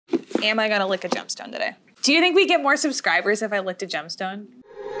am I gonna lick a gemstone today? Do you think we get more subscribers if I licked a gemstone?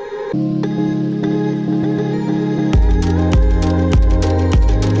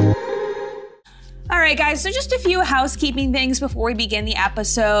 All right, guys, so just a few housekeeping things before we begin the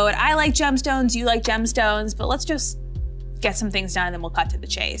episode. I like gemstones, you like gemstones, but let's just get some things done and then we'll cut to the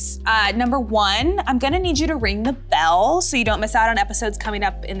chase. Number one, I'm gonna need you to ring the bell so you don't miss out on episodes coming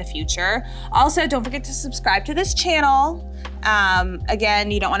up in the future. Also, don't forget to subscribe to this channel. Again,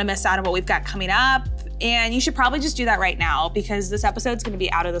 you don't wanna miss out on what we've got coming up. And you should probably just do that right now because this episode's gonna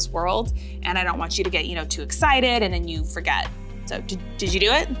be out of this world and I don't want you to get, too excited and then you forget. So did you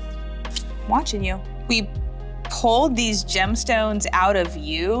do it? I'm watching you. We pulled these gemstones out of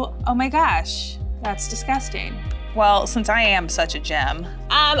you. Oh my gosh, that's disgusting. Well, since I am such a gem.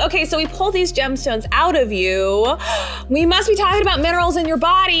 Okay, so we pulled these gemstones out of you. We must be talking about minerals in your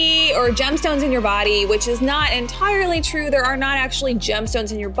body or gemstones in your body, which is not entirely true. There are not actually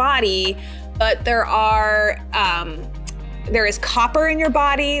gemstones in your body, but there is copper in your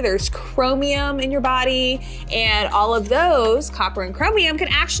body, there's chromium in your body, and all of those, copper and chromium, can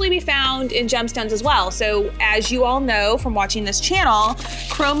actually be found in gemstones as well. So as you all know from watching this channel,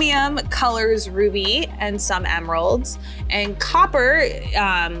 chromium colors ruby and some emeralds, and copper,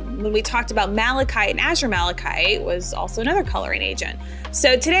 when we talked about malachite and azure malachite, was also another coloring agent.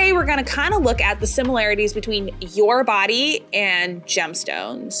 So today we're gonna kind of look at the similarities between your body and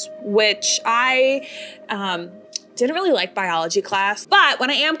gemstones, which I, didn't really like biology class, but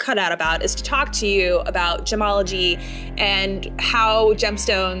what I am cut out about is to talk to you about gemology and how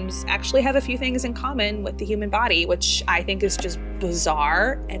gemstones actually have a few things in common with the human body, which I think is just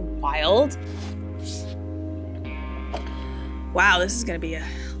bizarre and wild. Wow, this is gonna be a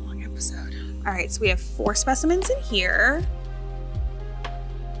long episode. All right, so we have 4 specimens in here.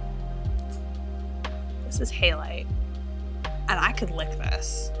 This is halite, and I could lick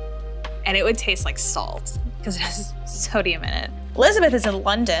this and it would taste like salt because it has sodium in it. Elizabeth is in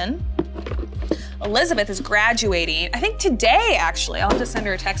London. Elizabeth is graduating, I think today actually, I'll have to send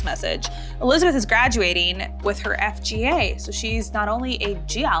her a text message. Elizabeth is graduating with her FGA. So she's not only a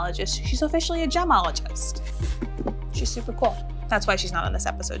geologist, she's officially a gemologist. She's super cool. That's why she's not on this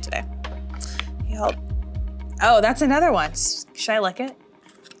episode today. Yep. Oh, that's another one. Should I lick it?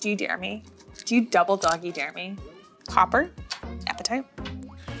 Do you dare me? Do you double doggy dare me? Copper, apatite.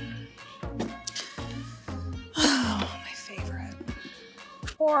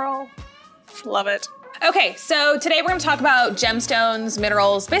 Coral. Love it. Okay, so today we're gonna talk about gemstones,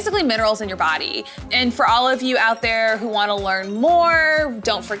 minerals, basically minerals in your body. And for all of you out there who wanna learn more,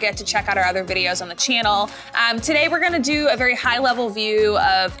 don't forget to check out our other videos on the channel. Today we're gonna do a very high level view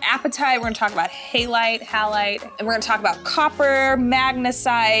of apatite. We're gonna talk about halite, and we're gonna talk about copper,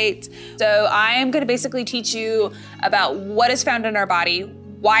 magnesite. So I'm gonna basically teach you about what is found in our body,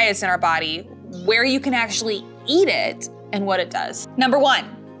 why it's in our body, where you can actually eat it, and what it does. Number one,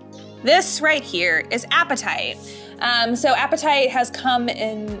 this right here is apatite. So apatite has come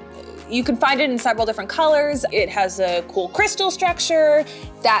in, you can find it in several different colors. It has a cool crystal structure,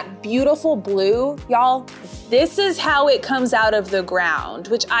 that beautiful blue, y'all. This is how it comes out of the ground,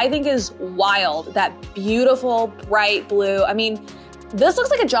 which I think is wild, that beautiful bright blue. I mean, this looks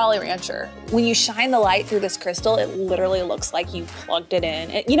like a Jolly Rancher. When you shine the light through this crystal, it literally looks like you plugged it in.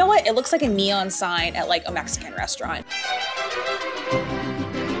 And you know what? It looks like a neon sign at like a Mexican restaurant.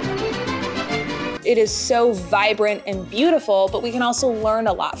 It is so vibrant and beautiful, but we can also learn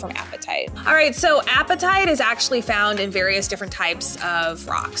a lot from apatite. All right, so apatite is actually found in various different types of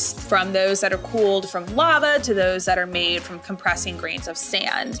rocks, from those that are cooled from lava to those that are made from compressing grains of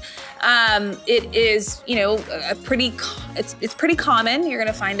sand. It is, it's pretty common. You're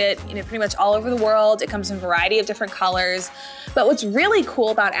gonna find it, pretty much all over the world. It comes in a variety of different colors. But what's really cool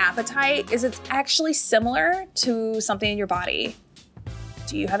about apatite is it's actually similar to something in your body.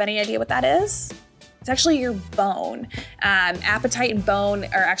 Do you have any idea what that is? It's actually your bone. Apatite and bone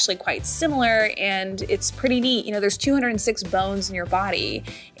are actually quite similar, and it's pretty neat. There's 206 bones in your body,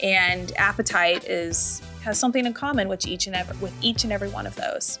 and apatite has something in common with each and every one of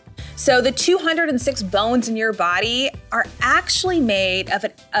those. So the 206 bones in your body are actually made of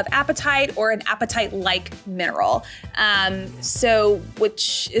apatite or an apatite-like mineral.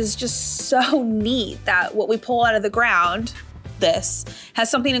 Which is just so neat that what we pull out of the ground, this has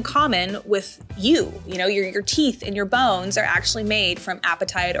something in common with you. Your teeth and your bones are actually made from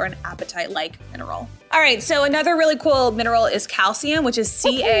apatite or an apatite-like mineral. All right, so another really cool mineral is calcium, which is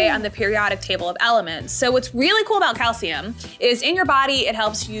Ca on the periodic table of elements. So what's really cool about calcium is in your body, it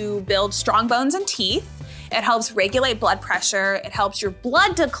helps you build strong bones and teeth. It helps regulate blood pressure. It helps your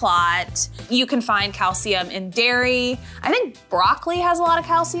blood to clot. You can find calcium in dairy. I think broccoli has a lot of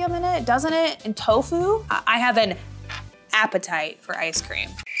calcium in it, doesn't it? And tofu. I have an Apatite for ice cream.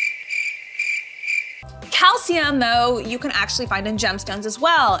 Calcium, though, you can actually find in gemstones as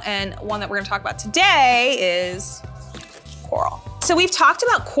well. And one that we're gonna talk about today is coral. So we've talked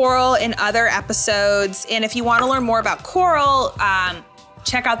about coral in other episodes. And if you wanna learn more about coral,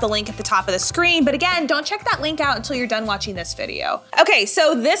 check out the link at the top of the screen. But again, don't check that link out until you're done watching this video. Okay,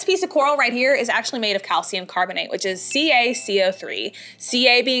 so this piece of coral right here is actually made of calcium carbonate, which is CaCO3.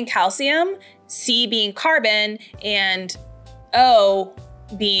 Ca being calcium, C being carbon, and O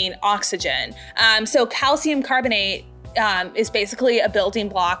being oxygen. So calcium carbonate is basically a building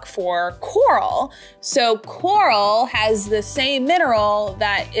block for coral. So coral has the same mineral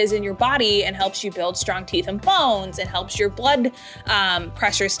that is in your body and helps you build strong teeth and bones and helps your blood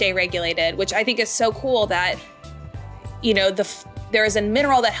pressure stay regulated, which I think is so cool that, you know, there is a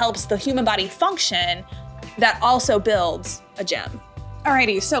mineral that helps the human body function that also builds a gem.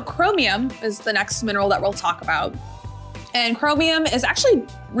 Alrighty, so chromium is the next mineral that we'll talk about. And chromium is actually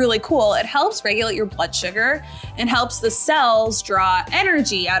really cool. It helps regulate your blood sugar and helps the cells draw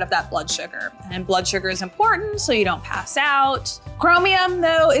energy out of that blood sugar. And blood sugar is important so you don't pass out. Chromium,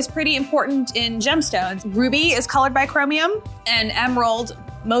 though, is pretty important in gemstones. Ruby is colored by chromium, and emerald,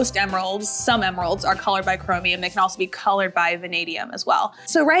 most emeralds, some emeralds are colored by chromium. They can also be colored by vanadium as well.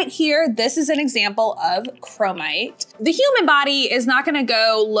 So right here, this is an example of chromite. The human body is not gonna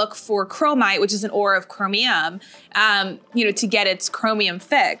go look for chromite, which is an ore of chromium, you know, to get its chromium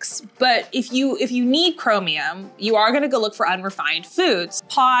fix. But if you need chromium, you are gonna go look for unrefined foods.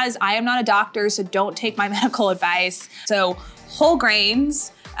 Pause, I am not a doctor, so don't take my medical advice. So whole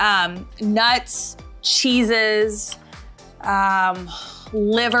grains, nuts, cheeses,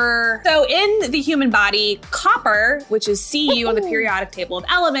 liver. So in the human body, copper, which is Cu on the periodic table of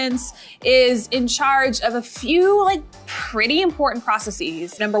elements, is in charge of a few pretty important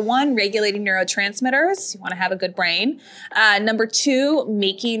processes. Number one, regulating neurotransmitters. You wanna have a good brain. Number two,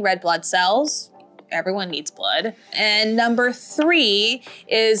 making red blood cells. Everyone needs blood. And number three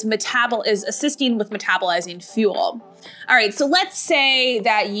is assisting with metabolizing fuel. All right, so let's say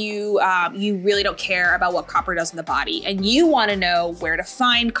that you really don't care about what copper does in the body and you wanna know where to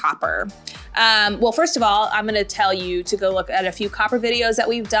find copper. Well, first of all, I'm gonna tell you to go look at a few copper videos that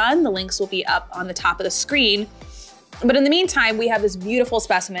we've done. The links will be up on the top of the screen. But in the meantime, we have this beautiful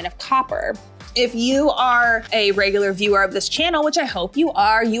specimen of copper. If you are a regular viewer of this channel, which I hope you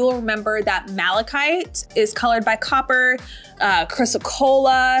are, you will remember that malachite is colored by copper,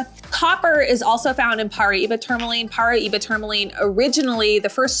 chrysocolla. Copper is also found in para-Iba-tourmaline. Para-Iba-tourmaline, originally, the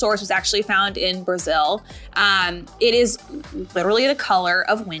first source was actually found in Brazil. It is literally the color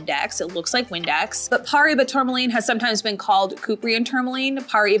of Windex. It looks like Windex, but para-Iba-tourmaline has sometimes been called Cuprian tourmaline.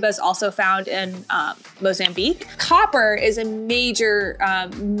 Para-Iba is also found in Mozambique. Copper is a major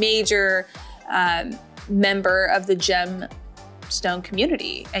member of the gemstone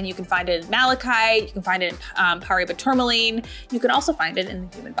community. And you can find it in malachite, you can find it in para-Iba-tourmaline, you can also find it in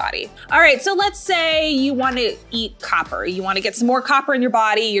the human body. All right, so let's say you want to eat copper. You want to get some more copper in your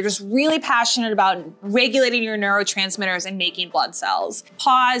body. You're just really passionate about regulating your neurotransmitters and making blood cells.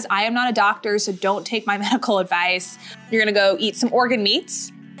 Pause, I am not a doctor, so don't take my medical advice. You're gonna go eat some organ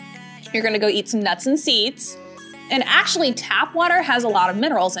meats. You're gonna go eat some nuts and seeds. And actually, tap water has a lot of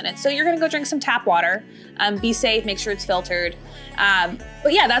minerals in it. So you're gonna go drink some tap water. Be safe, make sure it's filtered.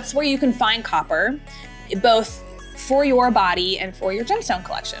 But yeah, that's where you can find copper, both for your body and for your gemstone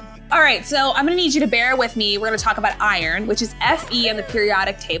collection. All right, so I'm gonna need you to bear with me. We're gonna talk about iron, which is Fe in the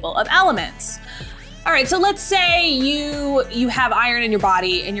periodic table of elements. All right, so let's say you have iron in your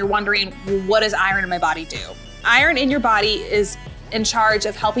body and you're wondering, what does iron in my body do? Iron in your body is in charge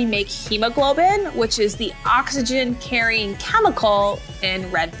of helping make hemoglobin, which is the oxygen-carrying chemical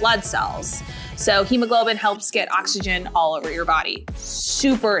in red blood cells. So hemoglobin helps get oxygen all over your body.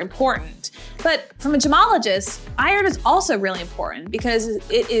 Super important. But from a gemologist, iron is also really important because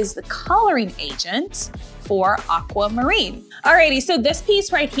it is the coloring agent for aquamarine. Alrighty, so this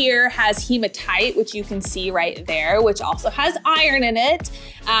piece right here has hematite, which you can see right there, which also has iron in it.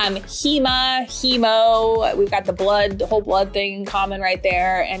 Hemo, we've got the whole blood thing in common right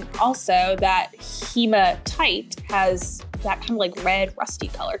there. And also that hematite has that kind of like red rusty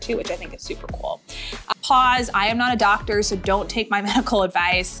color too, which I think is super cool. Pause, I am not a doctor, so don't take my medical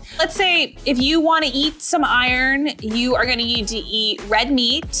advice. Let's say if you wanna eat some iron, you are gonna need to eat red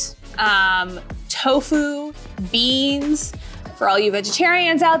meat, tofu, beans, For all you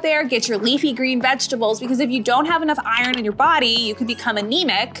vegetarians out there, get your leafy green vegetables, because if you don't have enough iron in your body, you could become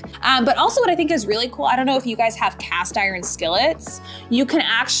anemic. But also what I think is really cool, I don't know if you guys have cast iron skillets. You can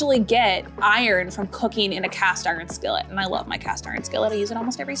actually get iron from cooking in a cast iron skillet. And I love my cast iron skillet. I use it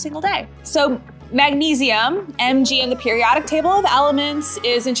almost every single day. So magnesium, Mg in the periodic table of elements,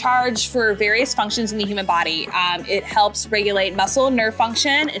 is in charge for various functions in the human body. It helps regulate muscle and nerve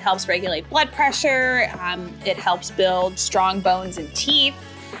function. It helps regulate blood pressure. It helps build strong bones and teeth.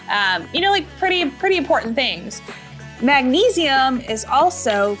 You know, like pretty important things. Magnesium is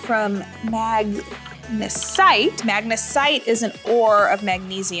also from magnesite. Magnesite is an ore of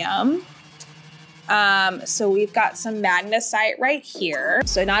magnesium. So we've got some magnesite right here.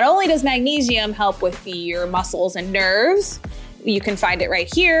 So not only does magnesium help with your muscles and nerves, you can find it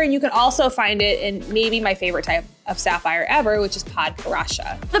right here, and you can also find it in maybe my favorite type of sapphire ever, which is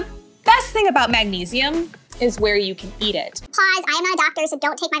Podkarasha. The best thing about magnesium is where you can eat it. Pause, I am not a doctor, so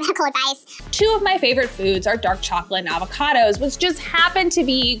don't take my medical advice. 2 of my favorite foods are dark chocolate and avocados, which just happen to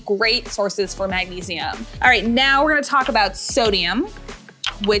be great sources for magnesium. All right, now we're gonna talk about sodium,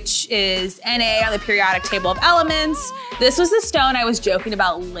 which is Na on the periodic table of elements. This was the stone I was joking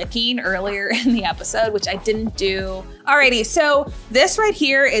about licking earlier in the episode, which I didn't do. Alrighty, so this right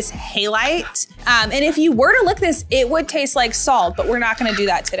here is halite. And if you were to lick this, it would taste like salt, but we're not gonna do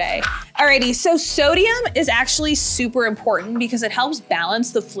that today. Alrighty, so sodium is actually super important because it helps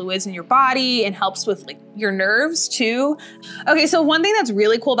balance the fluids in your body and helps with like your nerves too. Okay, so one thing that's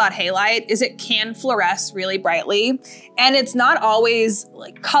really cool about halite is it can fluoresce really brightly, and it's not always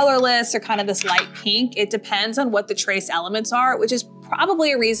like colorless or kind of this light pink. It depends on what the trace elements are, which is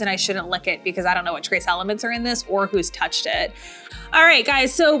probably a reason I shouldn't lick it, because I don't know what trace elements are in this or who's touched it. All right,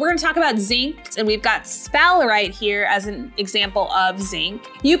 guys, so we're gonna talk about zinc, and we've got sphalerite here as an example of zinc.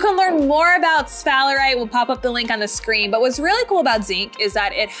 You can learn more about sphalerite. We'll pop up the link on the screen, but what's really cool about zinc is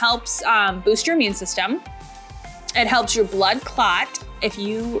that it helps boost your immune system. It helps your blood clot. If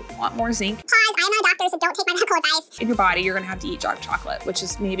you want more zinc, pause, I am not a doctor, so don't take my medical advice. In your body, you're gonna have to eat dark chocolate, which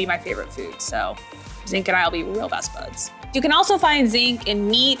is maybe my favorite food, so zinc and I will be real best buds. You can also find zinc in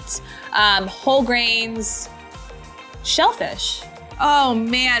meat, whole grains, shellfish. Oh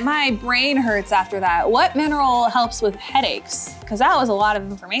man, my brain hurts after that. What mineral helps with headaches? Because that was a lot of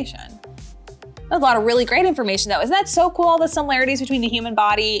information. That was a lot of really great information though. Isn't that so cool, all the similarities between the human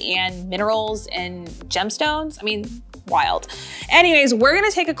body and minerals and gemstones? I mean, wild. Anyways, we're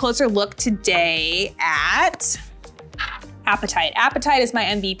gonna take a closer look today at Apatite. Apatite is my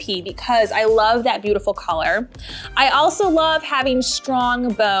MVP because I love that beautiful color. I also love having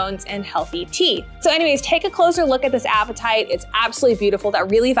strong bones and healthy teeth. So anyways, take a closer look at this apatite. It's absolutely beautiful, that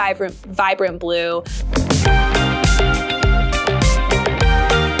really vibrant blue.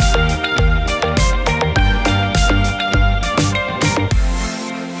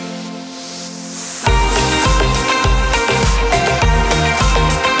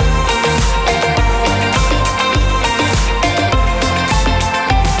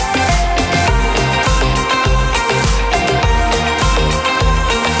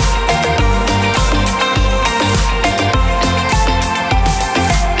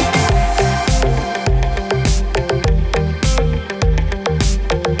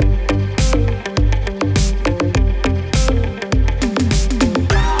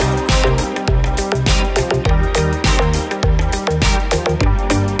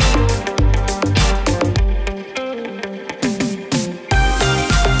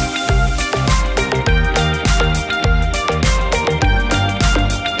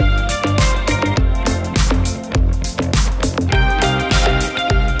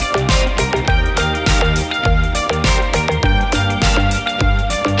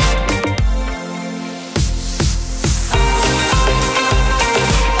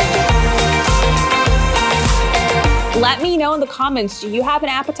 Let me know in the comments, do you have an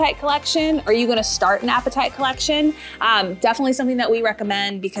apatite collection? Are you gonna start an apatite collection? Definitely something that we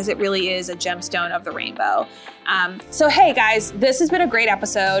recommend because it really is a gemstone of the rainbow. So hey guys, this has been a great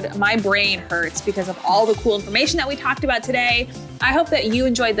episode. My brain hurts because of all the cool information that we talked about today. I hope that you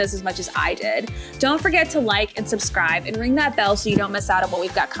enjoyed this as much as I did. Don't forget to like and subscribe and ring that bell so you don't miss out on what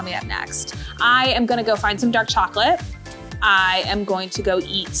we've got coming up next. I am gonna go find some dark chocolate. I am going to go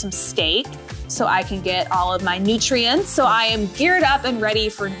eat some steak so I can get all of my nutrients. So I am geared up and ready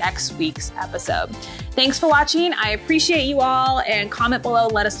for next week's episode. Thanks for watching. I appreciate you all, and comment below,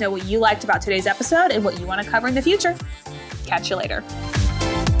 let us know what you liked about today's episode and what you want to cover in the future. Catch you later.